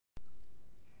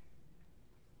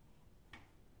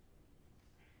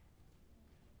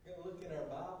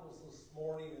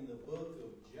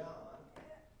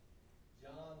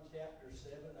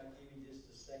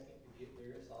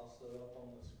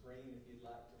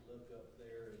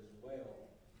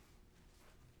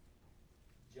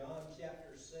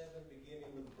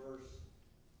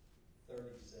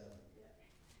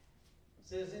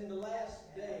says, in the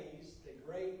last days, the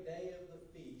great day of the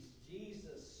feast,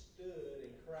 Jesus stood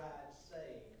and cried,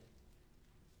 saying,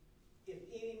 if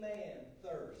any man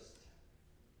thirst.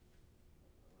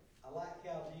 I like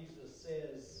how Jesus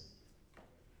says,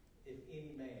 if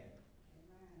any man.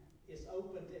 Amen. It's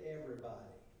open to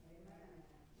everybody. Amen.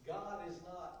 God is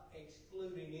not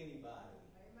excluding anybody.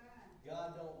 Amen.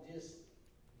 God don't just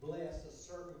bless a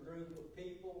certain group of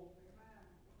people, Amen.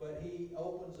 but He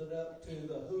opens it up to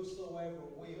the whosoever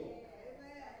will.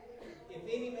 Amen. If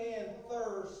any man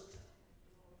thirst,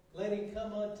 let him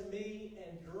come unto me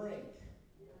and drink.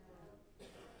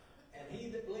 And he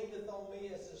that believeth on me,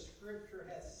 as the Scripture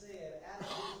hath said, out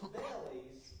of his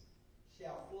bellies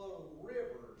shall flow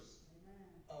rivers Amen.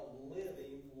 of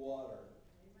living water.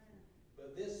 Amen.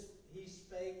 But this he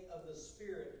spake of the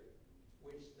Spirit,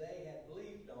 which they had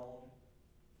believed on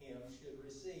him should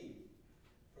receive.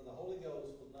 For the Holy Ghost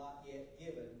was not yet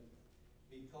given,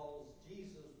 because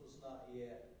Jesus was not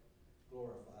yet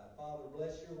glorified. Father,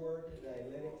 bless your word today.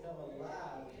 Let it come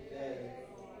alive today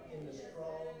in the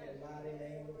strong and mighty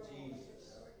name of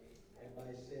Jesus.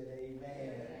 Everybody said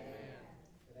amen.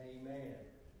 And amen.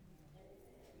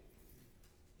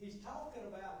 He's talking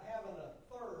about having a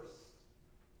thirst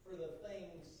for the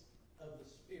things of the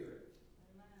Spirit.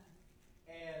 Amen.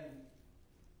 And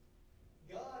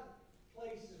God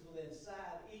places within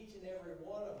inside each and every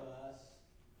one of us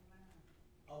Amen.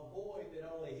 a void that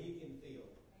only He can fill.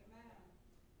 Amen.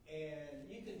 And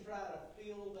you can try to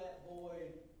fill that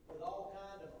void with all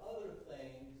kinds of other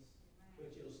things,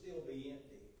 but you'll still be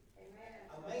empty.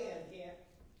 Amen. A man can't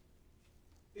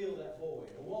fill that void.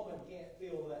 A woman can't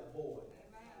fill that void.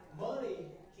 Amen. Money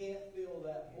can't fill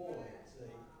that void,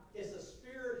 see. It's a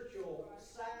spiritual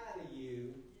side of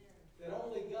you that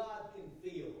only God can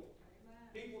fill.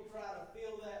 Amen. People try to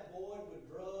fill that void with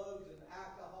drugs and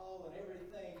alcohol and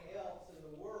everything else in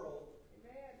the world,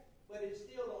 Amen. but it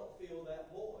still don't fill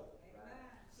that void. Amen.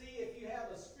 See, if you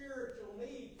have a spiritual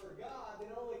need for God,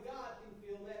 then only God can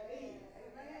fill that need.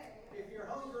 Amen. If you're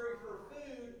hungry for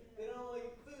food, then only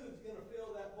food's going to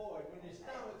fill that void. When your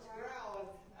stomach's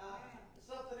growling,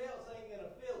 something else ain't going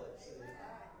to fill it. See?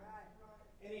 Right.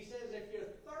 And he says, if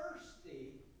you're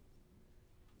thirsty,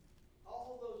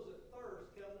 all those that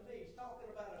thirst come to me. He's talking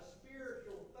about a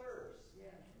spiritual thirst.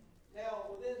 Yeah.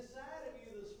 Now, within inside of you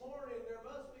this morning, there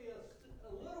must be a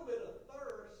little bit of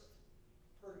thirst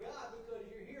for God, because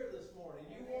you're here this morning.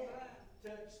 You want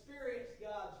to experience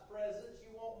God's presence.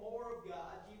 You want more of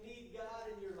God. You need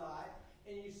God in your life.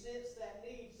 And you sense that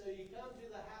need. So you come to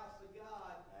the house of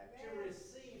God to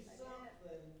receive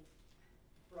something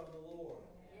from the Lord.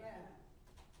 Yeah.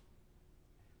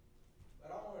 But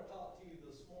I want to talk to you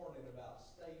this morning about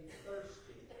staying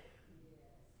thirsty.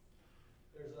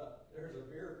 There's a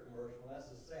beer commercial.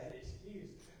 That's a sad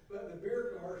excuse. But the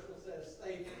beer commercial says,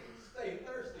 stay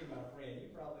thirsty, my friend.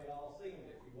 You've probably all seen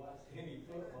it if you watched any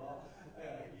football.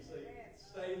 You see,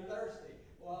 stay thirsty.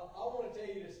 Well, I want to tell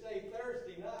you to stay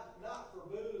thirsty, not for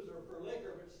booze or for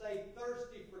liquor, but stay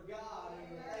thirsty for God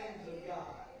and the things of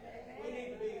God. We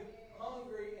need to be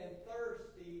hungry and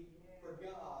thirsty for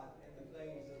God and the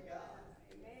things of God.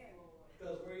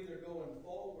 Because we're either going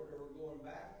forward or we're going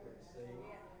backwards, see?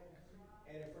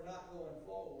 And if we're not going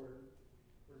forward,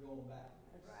 we're going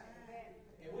backwards.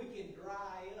 And we can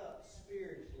dry up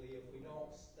spiritually if we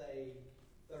don't stay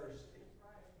thirsty.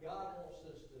 God wants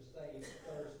us to stay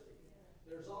thirsty.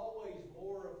 There's always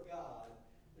more of God.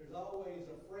 There's always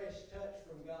a fresh touch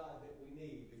from God that we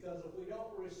need. Because if we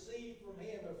don't receive from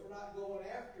Him, if we're not going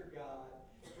after God,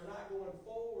 if we're not going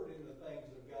forward in the things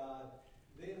of God,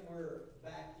 then we're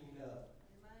backing up.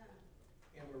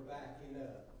 And we're backing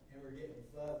up. And we're getting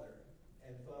further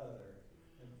and further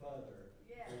and further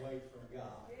away from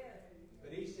God.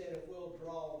 But He said if we'll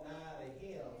draw nigh to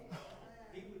Him,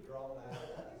 He would draw nigh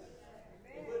to us.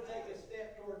 If we'll take a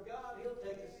step toward God, He'll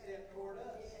take a step toward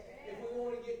us. If we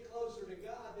want to get closer to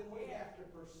God, then we have to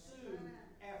pursue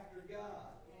after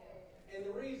God. And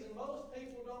the reason most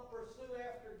people don't pursue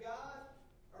after God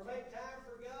or make time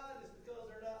for God is because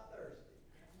they're not thirsty.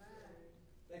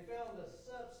 They found a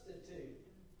substitute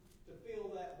to fill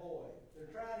that void.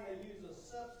 They're trying to use a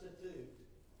substitute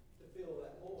to fill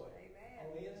that void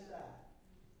on the inside.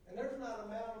 And there's not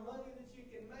an amount of money that you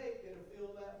can make that'll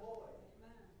fill that void.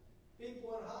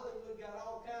 People in Hollywood got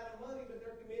all kind of money, but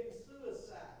they're committing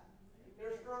suicide.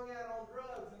 They're strung out on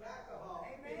drugs and alcohol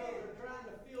because they're trying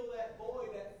to fill that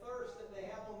void, that thirst that they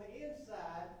have on the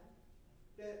inside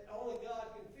that only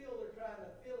God can fill. They're trying to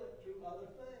fill it through other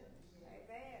things.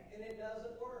 And it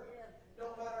doesn't work.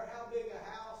 Don't matter how big a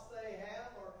house they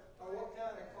have or what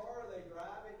kind of car they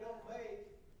drive, it don't make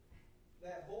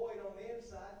that void on the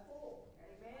inside full.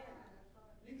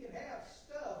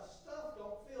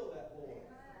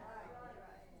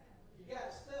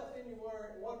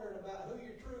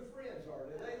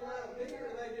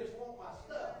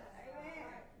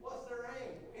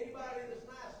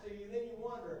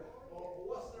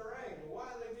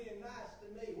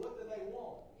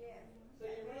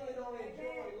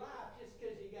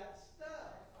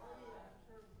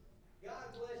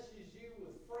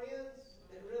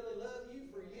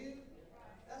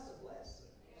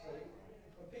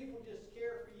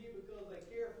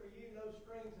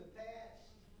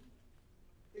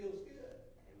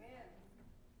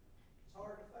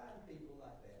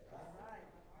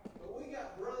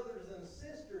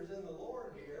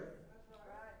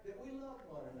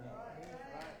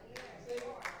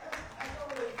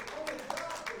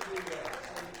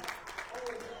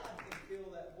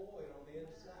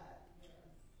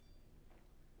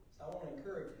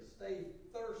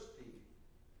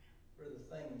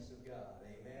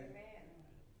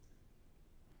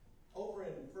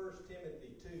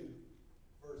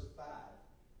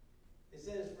 It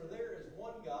says, for there is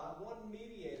one God, one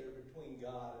mediator between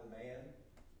God and man,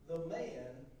 the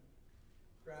man,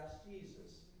 Christ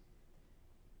Jesus.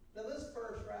 Now this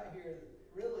verse right here,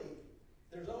 really,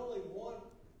 there's only one,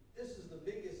 this is the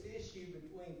biggest issue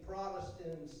between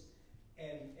Protestants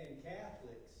and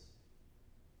Catholics,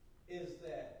 is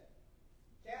that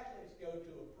Catholics go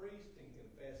to a priest and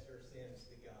confess their sins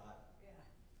to God. Yeah.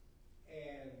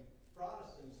 And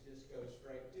Protestants just go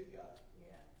straight to God.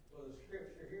 Yeah. Well, the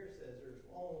scripture here says there's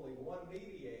only one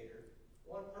mediator,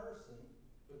 one person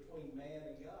between man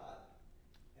and God,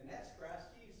 and that's Christ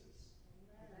Jesus.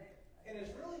 And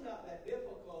it's really not that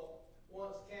difficult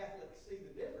once Catholics see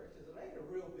the difference, because it ain't a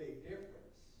real big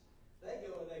difference. They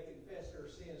go and they confess their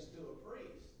sins to a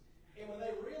priest. And when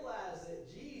they realize that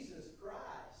Jesus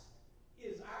Christ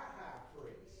is our high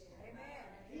priest, Amen.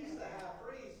 he's the high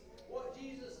priest. What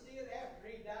Jesus did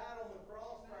after he died on the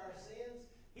cross for our sins,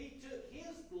 he took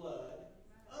his blood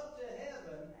up to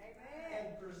heaven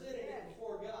and presented it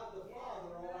before God the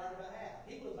Father on our behalf.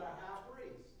 He was our high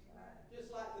priest. Just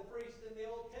like the priests in the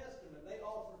Old Testament, they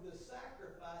offered the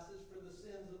sacrifices for the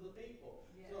sins of the people.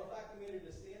 So if I committed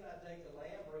a sin, I'd take a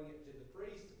lamb, bring it to the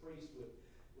priest. The priest would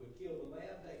kill the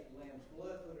lamb, take the lamb's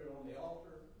blood, put it on the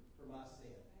altar for my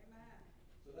sin. Amen.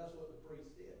 So that's what the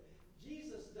priest did.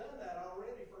 Jesus done that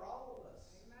already for all of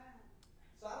us. Amen.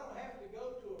 So I don't have to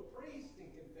go to a priest and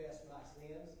confess my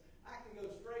sins. I can go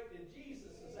straight to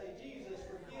Jesus and say, Jesus,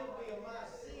 forgive me of my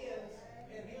sins,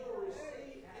 and he'll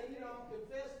receive, and I'm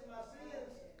confessing my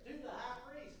sins to the high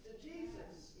priest, to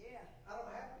Jesus. Yeah. I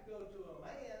don't have to go to a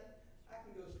man. I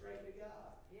can go straight to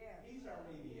God. Yeah. He's our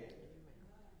mediator.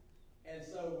 And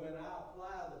so when I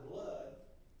apply the blood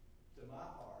to my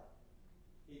heart,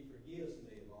 he forgives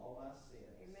me of all my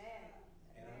sins. Amen.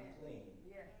 And I'm clean.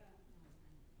 Yeah.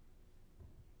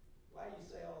 Why do you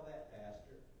say all that,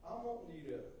 Pastor? I'm wanting you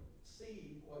to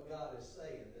see what God is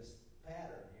saying, this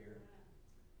pattern here.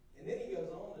 And then he goes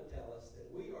on to tell us that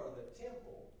we are the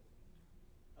temple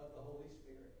of the Holy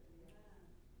Spirit.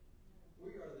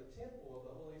 We are the temple of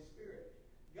the Holy Spirit.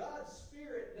 God's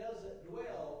Spirit doesn't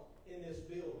dwell in this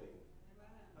building.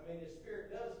 I mean, His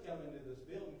Spirit does come into this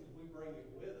building because we bring it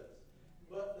with us.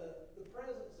 But the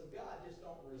presence of God just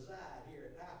don't reside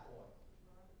here at High Point.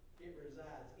 It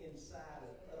resides inside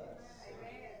of us.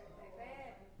 Amen. Amen.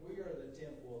 We are the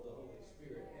temple of the Holy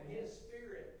Spirit. And His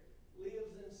Spirit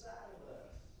lives inside of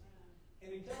us. And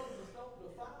He tells us don't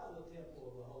defile the temple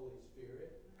of the Holy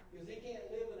Spirit because He can't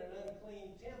live in an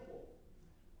unclean temple.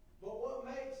 But what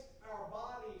makes our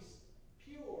bodies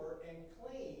pure and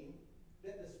clean,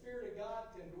 that the Spirit of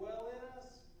God can dwell in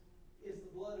us, is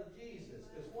the blood of Jesus.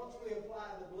 Because once we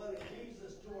apply the blood of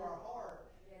Jesus to our heart,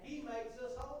 He makes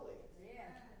us holy. Yeah.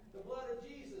 The blood of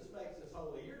Jesus makes us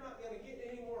holy. You're not going to get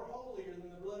any more holier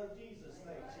than the blood of Jesus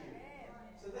makes you.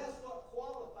 So that's what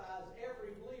qualifies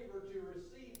every believer to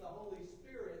receive the Holy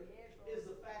Spirit, is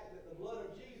the fact that the blood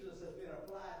of Jesus has been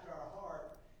applied to our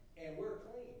heart and we're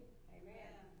clean.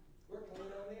 Amen. We're clean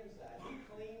on the inside. He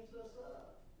cleans us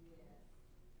up.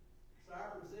 So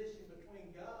our position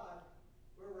between God,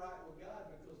 we're right with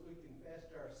God because we confessed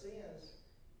our sins.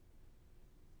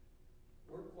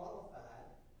 We're qualified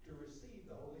to receive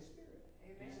the Holy Spirit.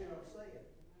 Amen. You see what I'm saying?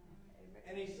 Amen.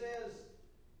 And he says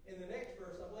in the next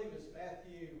verse, I believe it's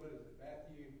Matthew, what is it?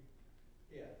 Matthew,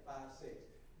 5:6.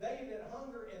 They that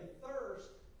hunger and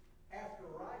thirst after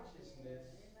righteousness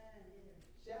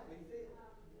shall be filled.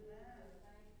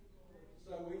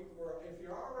 So if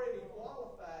you're already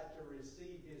qualified to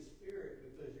receive His Spirit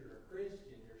because you're a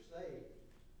Christian, you're saved,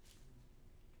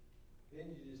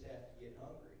 then you just have to get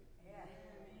hungry Yeah.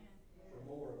 for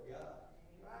more of God.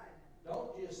 Right.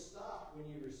 Don't just stop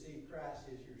when you receive Christ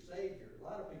as your Savior. A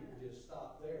lot of people just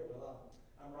stop there. Well,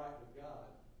 I'm right with God.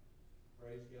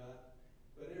 Praise God.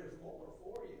 But there's more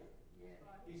for you. Yeah.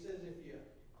 He says if you're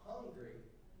hungry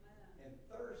and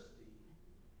thirsty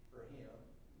for Him,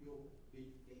 you'll be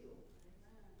filled.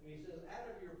 And he says, out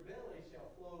of your belly shall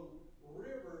flow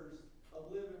rivers of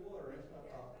living water. It's not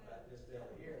talking about this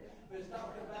belly here, but it's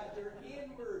talking about your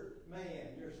inward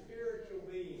man, your spiritual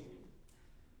being.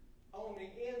 On the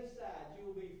inside,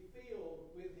 you will be filled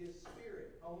with His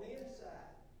Spirit. On the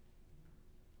inside.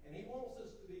 And He wants us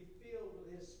to be filled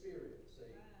with His Spirit, see?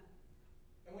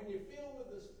 And when you're filled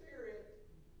with the Spirit,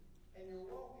 and you're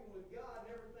walking with God,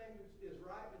 and everything is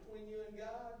right between you and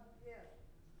God, Yeah.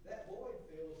 that void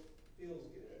feels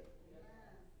good.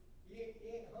 You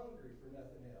ain't hungry for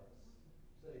nothing else.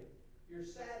 See, you're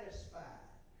satisfied.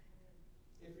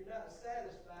 If you're not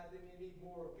satisfied, then you need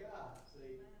more of God.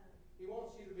 See, He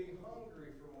wants you to be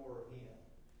hungry for more of Him.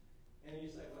 And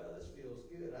you say, well, this feels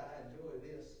good. I enjoy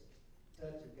this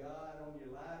touch of God on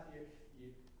your life.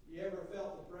 You ever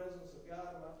felt the presence of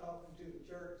God? Am I talking to the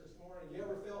church this morning? You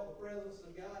ever felt the presence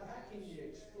of God? How can you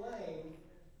explain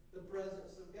the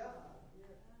presence of God?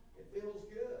 It feels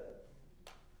good.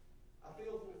 I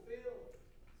feel fulfilled.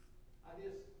 I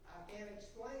can't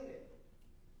explain it.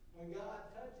 When God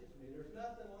touches me, there's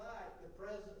nothing like the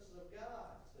presence of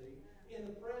God. See,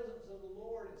 in the presence of the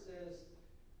Lord, it says,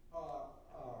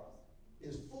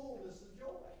 is fullness of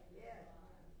joy.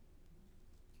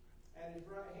 At his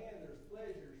right hand, there's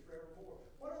pleasures forevermore.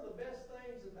 One of the best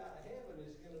things about heaven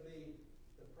is going to be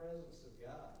the presence of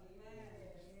God.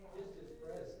 Just his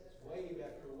presence, wave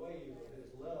after wave of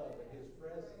his love and his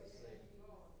presence. See?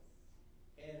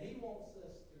 And he wants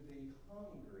us to be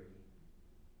hungry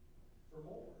for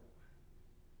more.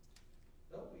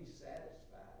 Don't be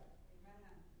satisfied.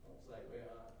 Don't say,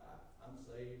 well, I'm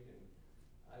saved and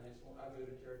I go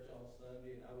to church on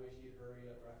Sunday and I wish you'd hurry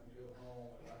up or I can go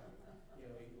home and I can,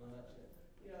 eat lunch. And,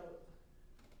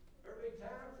 there'll be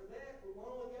time for that, but we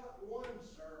only got one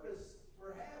service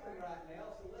we're having right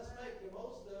now, so let's make the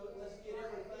most of it. Let's get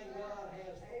everything God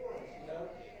has for us,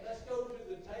 Let's go to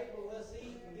the table, let's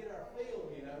eat and get our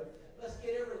fill, Let's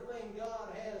get everything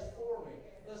God has for me.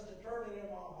 Let's determine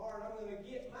in my heart, I'm going to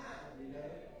get mine,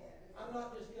 I'm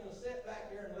not just going to sit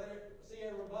back there and see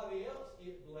everybody else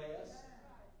get blessed.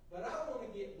 But I want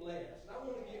to get blessed. I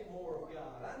want to get more of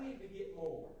God. I need to get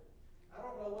more. I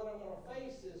don't know what I'm going to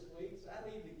face this week, so I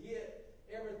need to get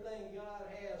everything God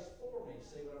has for me.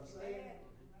 See what I'm saying?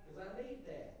 Because I need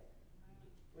that.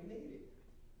 We need it.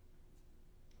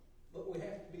 But we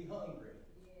have to be hungry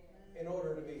in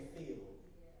order to be filled.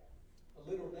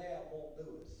 A little dab won't do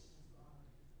us.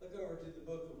 Look over to the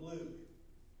book of Luke.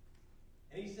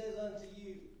 And he says unto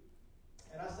you,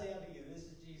 and I say unto you, this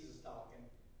is Jesus talking,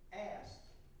 ask,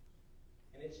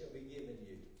 and it shall be given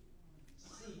you.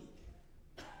 Seek,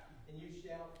 and you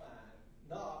shall find.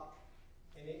 Knock,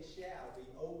 and it shall be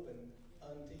opened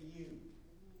unto you.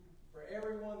 For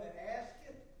everyone that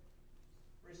asketh,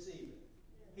 receiveth.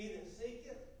 He that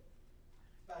seeketh,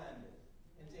 findeth.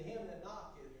 And to him that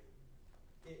knocketh,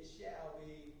 it shall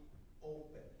be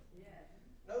opened.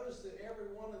 Notice that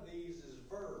every one of these is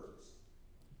verbs.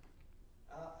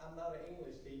 I'm not an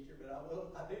English teacher, but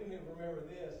I didn't even remember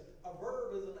this. A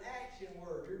verb is an action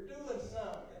word. You're doing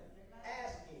something.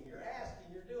 Asking,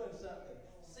 you're doing something.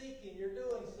 Seeking, you're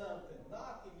doing something.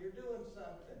 Knocking, you're doing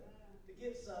something. To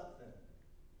get something.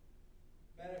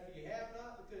 And if you have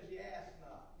not, because you ask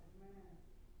not.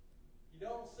 You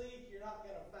don't seek, you're not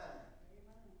going to find.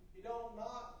 You don't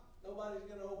knock, nobody's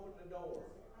going to open the door.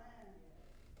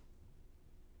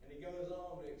 And he goes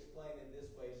on to explain it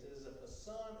this way. He says, if a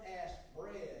son asks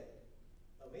bread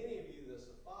of any of you that's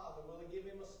a father, will he give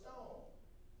him a stone?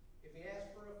 If he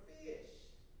asks for a fish,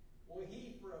 will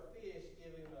he for a fish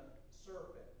give him a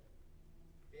serpent?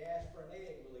 If he asks for an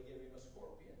egg, will he give him a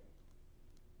scorpion?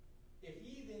 If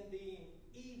ye then being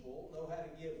evil know how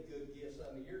to give good gifts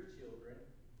unto your children,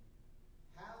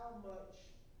 how much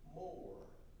more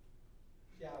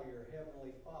shall your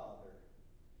heavenly Father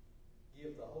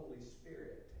give the Holy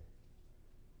Spirit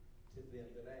to them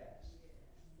that ask?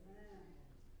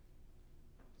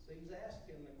 So he's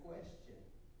asking the question,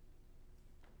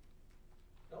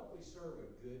 don't we serve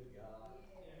a good God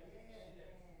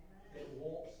that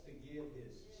wants to give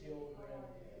his children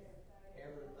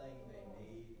everything they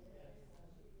need?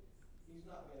 He's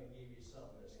not going to give you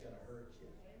something that's going to hurt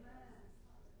you.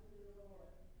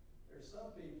 There's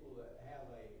some people that have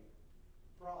a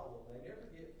problem. They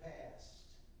never get past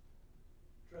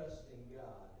trusting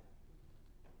God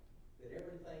that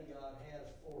everything God has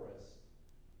for us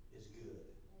is good.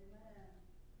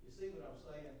 You see what I'm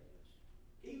saying?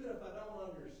 Even if I don't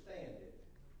understand it,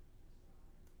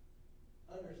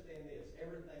 understand this.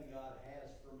 Everything God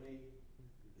has for me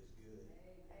is good.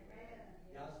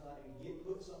 God's not going to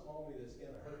put something on me that's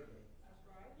going to hurt me.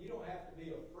 You don't have to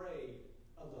be afraid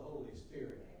of the Holy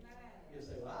Spirit. You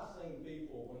say, well, I've seen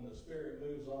people when the Spirit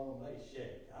moves on them, they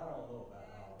shake. I don't know about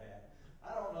all that.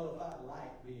 I don't know if I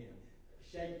like being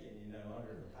shaken,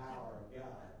 under the power of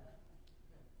God.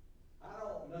 I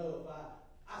don't know if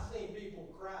I've seen people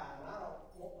cry, and I don't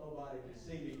want nobody to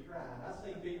see me crying. I've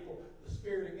seen people, the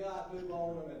Spirit of God move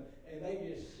on them, and they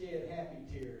just shed happy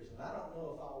tears, and I don't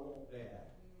know if I want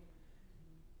that.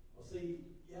 Well, see,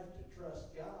 you have to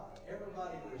trust God.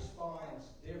 Everybody responds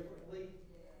differently,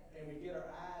 and we get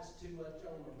our eyes too much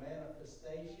on the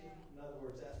manifestation. In other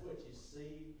words, that's what you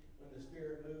see when the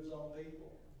Spirit moves on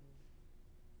people.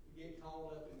 We get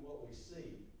caught up in what we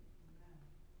see.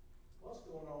 What's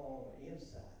going on the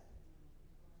inside?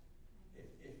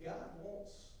 If God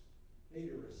wants me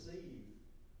to receive,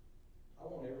 I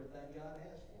want everything God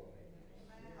has for me.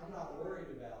 I'm not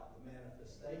worried about the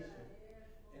manifestation.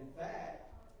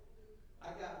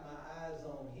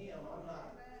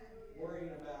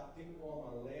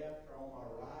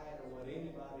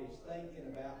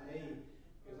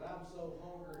 so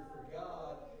hungry for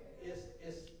God.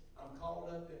 I'm caught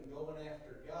up in going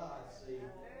after God, see.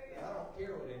 And I don't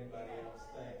care what anybody else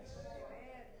thinks.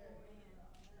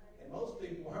 And most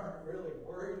people aren't really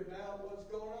worried about what's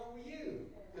going on with you,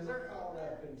 because they're caught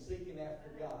up in seeking after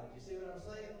God. You see what I'm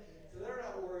saying? So they're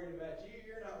not worried about you.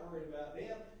 You're not worried about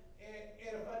them. And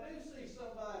if I do see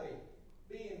somebody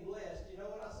being blessed, you know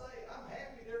what I say? I'm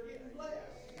happy they're getting blessed.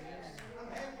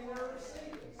 I'm happy they're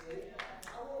receiving, see?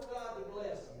 I want God to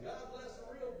bless them. God bless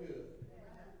them real good.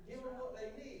 Give them what they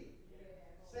need.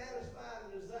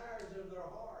 Satisfy the desires of their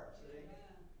heart, see?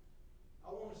 I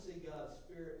want to see God's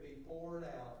Spirit be poured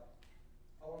out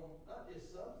on not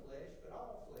just some flesh, but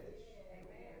all flesh.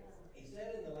 He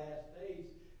said in the last days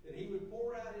that He would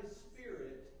pour out His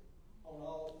Spirit on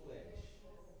all flesh.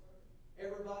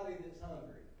 Everybody that's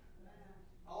hungry.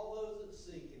 All those that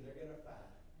seek Him, they're going to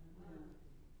find.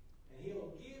 And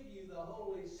He'll give you the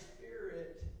Holy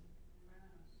Spirit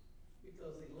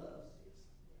because He loves us.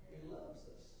 He loves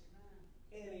us.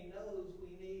 And He knows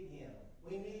we need Him.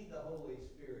 We need the Holy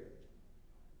Spirit.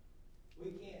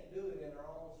 We can't do it in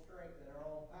our own strength, in our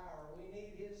own power. We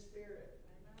need His Spirit.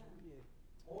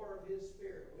 More of His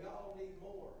Spirit. We all need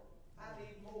more. I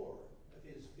need more of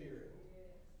His Spirit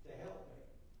to help me,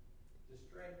 to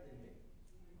strengthen me.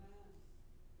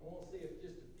 I want to see if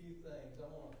just a few things. I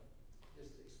want to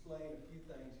just explain a few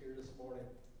things here this morning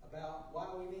about why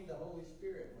we need the Holy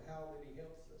Spirit and how that He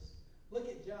helps us. Look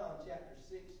at John chapter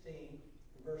 16,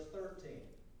 verse 13.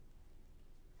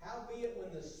 Howbeit when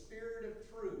the Spirit of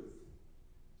truth,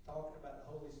 talking about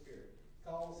the Holy Spirit,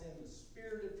 calls Him the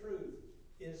Spirit of truth,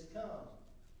 is come,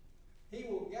 He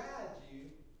will guide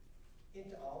you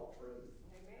into all truth.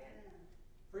 Amen.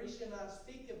 For He shall not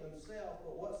speak of Himself,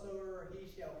 but whatsoever He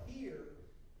shall hear,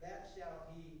 that shall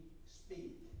He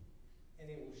speak, and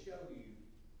He will show you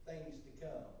things to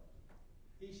come.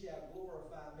 He shall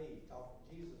glorify me.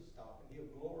 Jesus talking.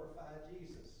 He'll glorify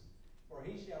Jesus. For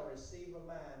He shall receive of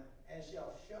mine, and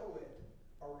shall show it,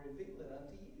 or reveal it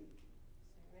unto you.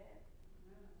 Amen.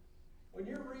 When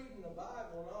you're reading the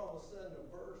Bible and all of a sudden a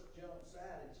verse jumps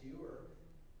out at you, or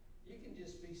you can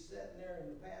just be sitting there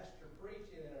and the pastor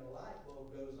preaching and a light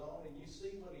bulb goes on and you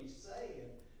see what he's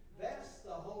saying, that's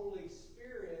the Holy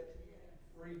Spirit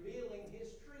revealing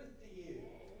His truth to you.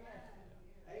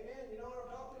 Amen. You know what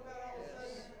I'm talking about? All of a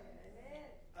sudden,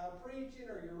 I'm preaching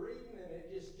or you're reading and it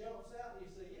just jumps out and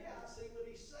you say, yeah, I see what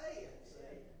he's saying.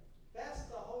 See? That's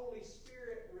the Holy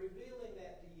Spirit revealing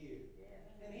that to you.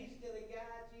 And He's going to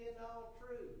guide you in all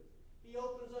truth. He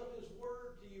opens up His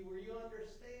Word to you where you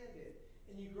understand it.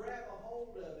 And you grab a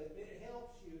hold of it, and it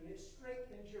helps you, and it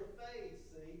strengthens your faith,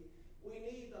 see? We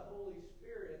need the Holy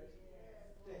Spirit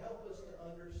to help us to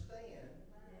understand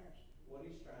what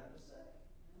He's trying to say.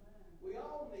 We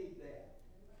all need that.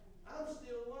 I'm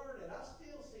still learning. I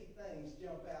still see things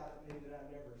jump out at me that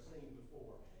I've never seen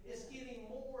before. It's getting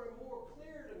more and more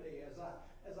clear to me as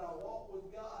I walk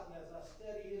with God and as I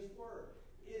study His Word.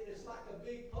 It's like a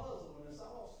big puzzle, and it's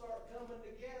all start coming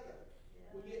together.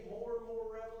 We get more and more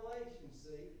revelation,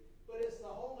 see? But it's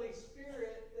the Holy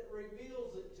Spirit that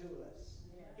reveals it to us.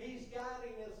 He's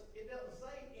guiding us, it doesn't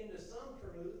say into some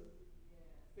truth,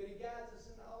 but He guides us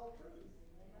into all truth.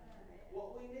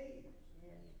 What we need.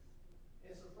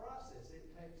 It's a process.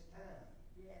 It takes time.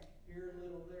 Here a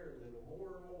little, there a little,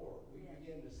 more and more. We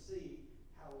begin to see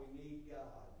how we need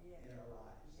God in our lives.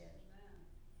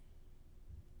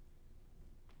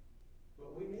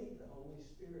 But we need the Holy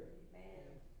Spirit.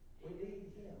 We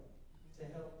need Him to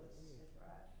help us.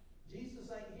 Jesus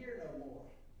ain't here no more.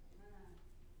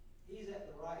 He's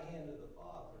at the right hand of the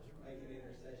Father making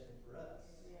intercession for us.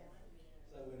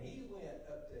 So when He went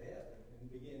up to heaven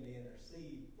and began to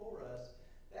intercede for us,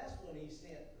 that's when He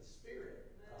sent the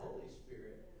Spirit, the Holy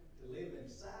Spirit, to live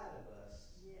inside of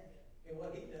us. And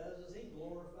what He does is He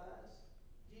glorifies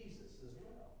Jesus as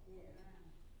well.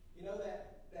 You know that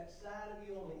side of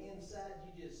you on the inside,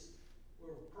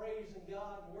 we're praising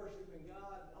God and worshiping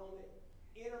God. On the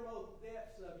innermost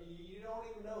depths of you, you don't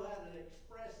even know how to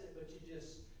express it, but you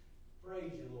just praise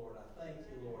You, Lord. I thank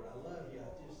You, Lord. I love You. I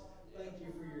just thank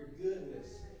You for Your goodness.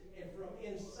 And from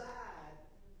inside,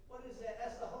 what is that?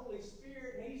 That's the Holy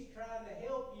Spirit, and He's trying to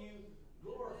help you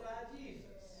glorify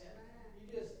Jesus. You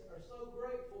just are so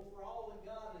grateful for all that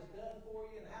God has done for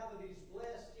you and how that He's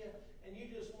blessed you, and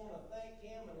you just want to thank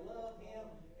Him and love Him,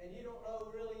 and you don't know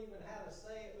really even how to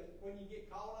say it, but when you get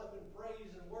caught up in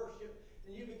praise and worship,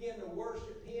 and you begin to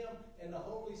worship Him, and the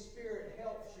Holy Spirit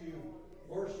helps you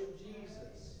worship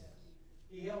Jesus.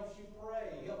 He helps you pray.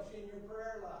 He helps you in your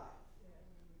prayer life.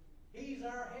 He's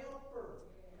our helper.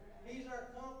 He's our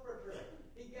comforter.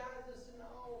 He guides us in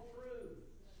all truth.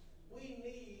 We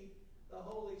need the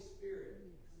Holy Spirit.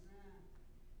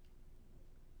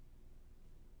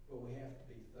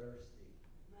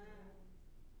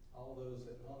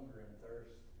 hunger and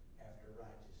thirst after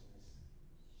righteousness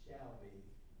shall be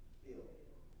filled.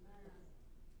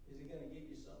 Is he going to give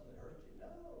you something that hurts you?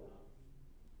 No.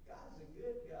 God's a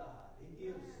good God. He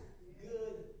gives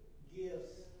good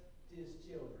gifts to his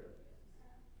children.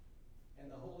 And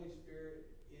the Holy Spirit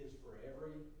is for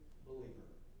every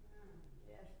believer.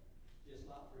 Yes. Just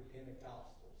not for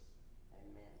Pentecostals.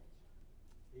 Amen.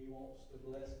 He wants to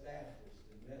bless Baptists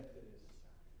and Methodists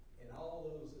and all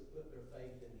those that put their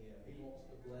faith in him. He wants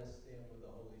to bless them with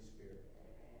the Holy Spirit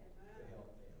to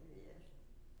help them. Yes.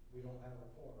 We don't have a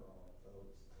corner on it,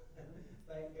 folks.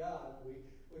 Thank God we've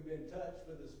been touched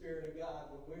with the Spirit of God,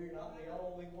 but we're not the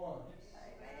only ones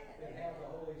that have the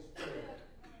Holy Spirit.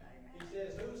 He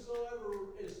says,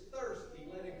 whosoever is thirsty,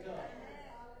 let him come.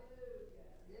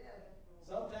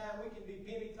 Sometimes we can be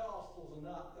Pentecostals and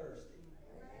not thirsty.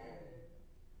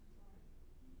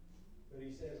 But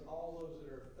he says, all those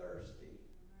that are thirsty,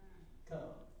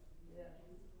 come.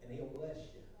 And he'll bless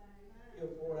you.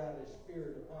 He'll pour out his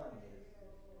Spirit upon you.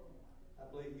 I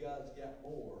believe God's got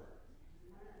more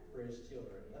for his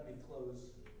children. Let me close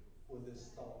with this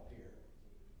thought here.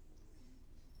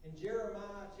 In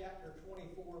Jeremiah chapter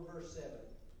 24, verse 7,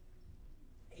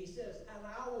 he says, and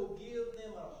I will give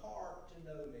them a heart to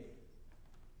know me,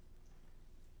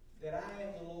 that I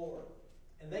am the Lord,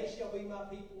 and they shall be my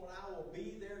people, and I will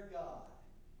be their God.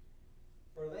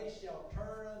 For they shall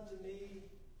turn unto me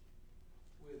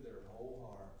with their whole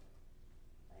heart.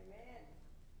 Amen.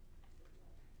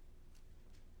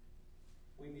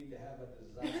 We need to have a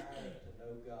desire to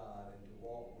know God and to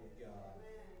walk with God.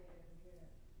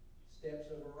 Steps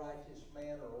of a righteous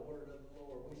man are ordered of the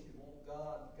Lord. We should want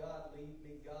God. God lead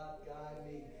me. God guide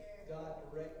me. God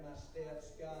direct my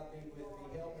steps. God be with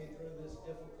me. Help me through this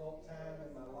difficult time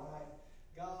in my life.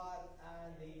 God,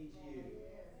 I need you.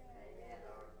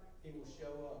 He will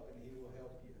show up and he will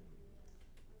help you.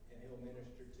 And he'll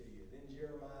minister to you. Then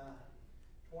Jeremiah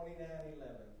 29:11.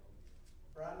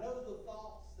 For I know the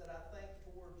thoughts that I think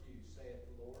towards you, saith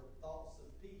the Lord, thoughts of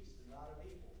peace and not of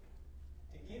evil,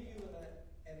 to give you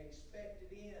an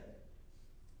expected end.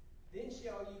 Then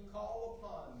shall you call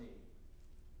upon me,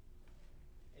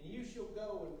 and you shall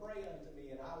go and pray unto me,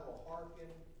 and I will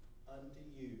hearken unto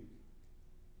you.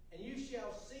 And you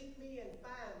shall seek me and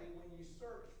find me when you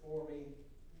search for me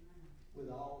with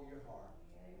all your heart.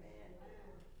 Amen.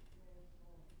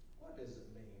 What does it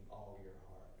mean, all your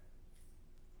heart?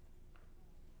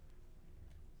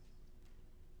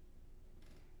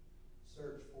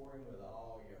 Search for him with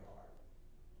all your heart.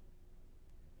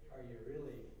 Are you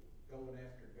really going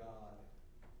after God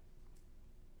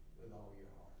with all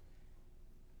your heart?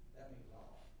 That means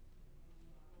all.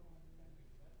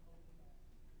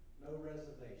 No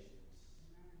reservations.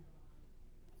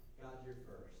 God, you're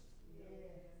first.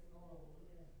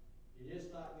 You're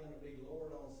just not going to be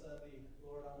Lord on Sunday.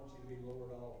 Lord, I want you to be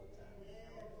Lord all the time.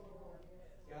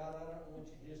 God, I don't want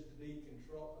you just to be in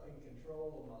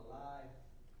control of my life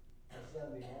on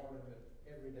Sunday morning, but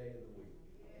every day of the week.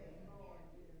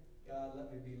 God,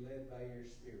 let me be led by your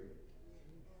Spirit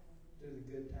through the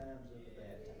good times and the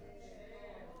bad times.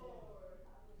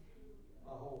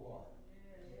 My whole heart.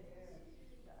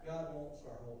 God wants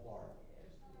our whole heart.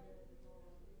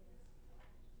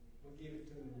 We give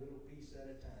it to him a little piece at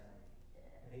a time.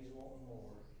 And he's wanting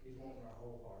more. He's wanting our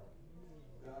whole heart.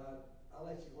 God, I'll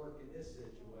let you work in this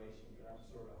situation, but I'm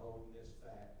sort of holding this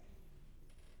back.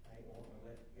 I ain't wanting to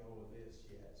let go of this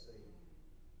yet. See,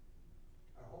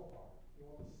 our whole heart. He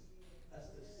wants us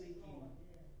to seek him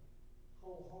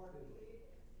wholeheartedly.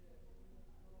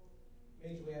 It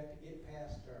means we have to get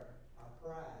past our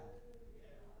pride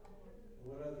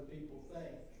and what other people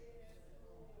think.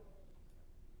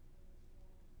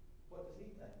 What does he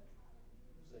think?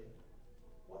 See?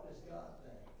 What does God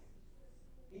think?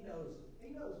 He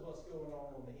knows what's going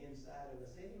on the inside of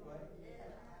us anyway.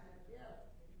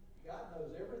 God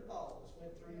knows every thought that's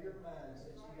went through your mind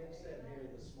since you've been sitting here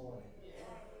this morning.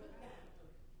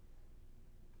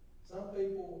 Some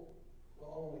people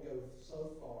will only go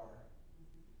so far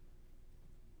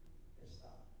and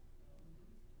stop.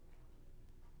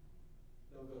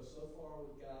 They'll go so far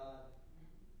with God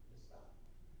and stop.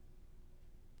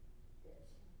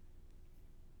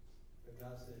 But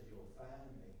God says, you'll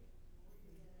find me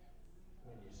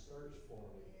when you search for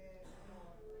me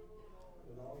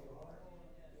with all your heart.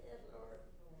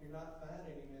 If you're not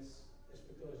finding him, it's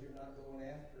because you're not going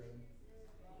after him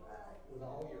with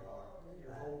all your heart.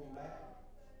 You're holding back.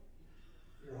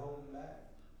 You're holding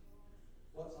back.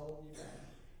 What's holding you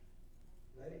back?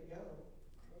 Let it go.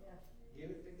 Give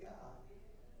it to God.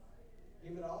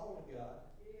 Give it all to God.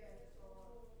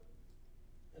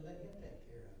 And let him take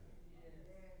care of it.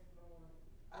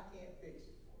 I can't fix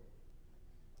it for you.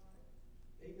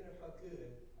 I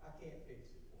could, I can't fix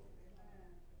it for you.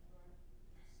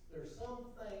 There's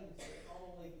some things that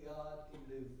only God can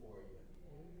do for you.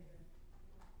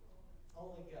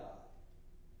 Only God.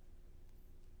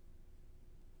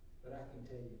 But I can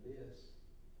tell you this,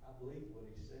 I believe what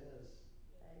he says.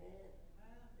 Amen.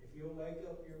 If you'll make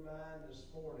up your mind this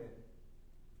morning,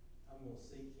 I'm going to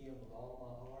seek him with all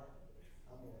my heart.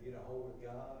 I'm going to get a hold of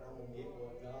God. I'm going to get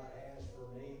what God has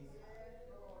for me.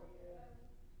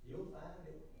 You'll find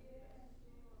it.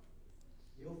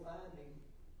 You'll find him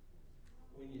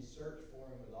when you search for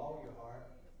him with all your heart.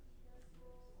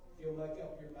 If you'll make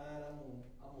up your mind,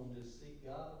 I'm going to just seek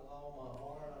God with all my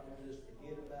heart. I'm going to just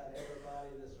forget about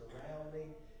everybody that's around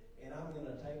me. And I'm going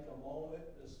to take a moment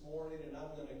this morning and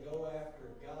I'm going to go after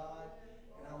God.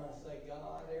 And I'm going to say,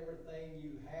 God, everything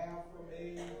you have for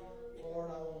me,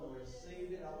 Lord, I want to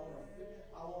receive it. I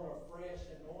want a fresh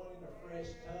anointing, a fresh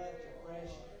touch, a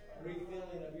fresh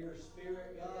refilling of your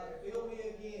spirit, God. Fill me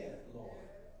again, Lord.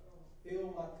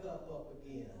 Fill my cup up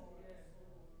again.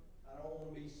 I don't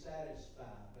want to be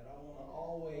satisfied, but I want to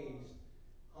always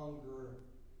hunger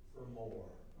for more.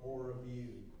 More of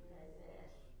you.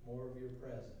 More of your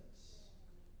presence.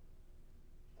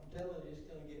 I'm telling you, it's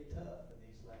going to get tough in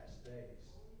these last days.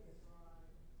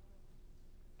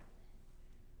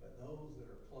 But those that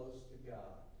are close to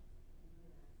God,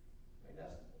 I mean,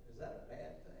 is that a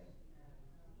bad thing?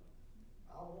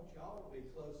 I want y'all to be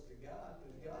close to God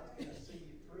because God's going to see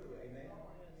you through. Amen.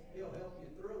 He'll help you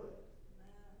through it.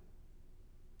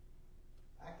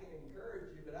 I can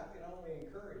encourage you, but I can only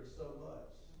encourage so much.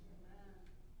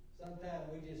 Sometimes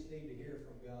we just need to hear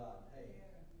from God. Hey,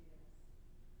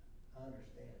 I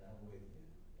understand. I'm with you.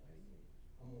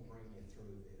 I'm going to bring you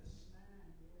through this.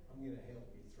 I'm going to help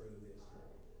you through this,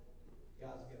 Lord.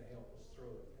 God's going to help us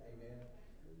through it. Amen.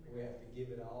 We have to give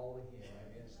it all to him.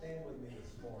 Amen. Stand with me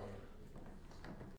this morning.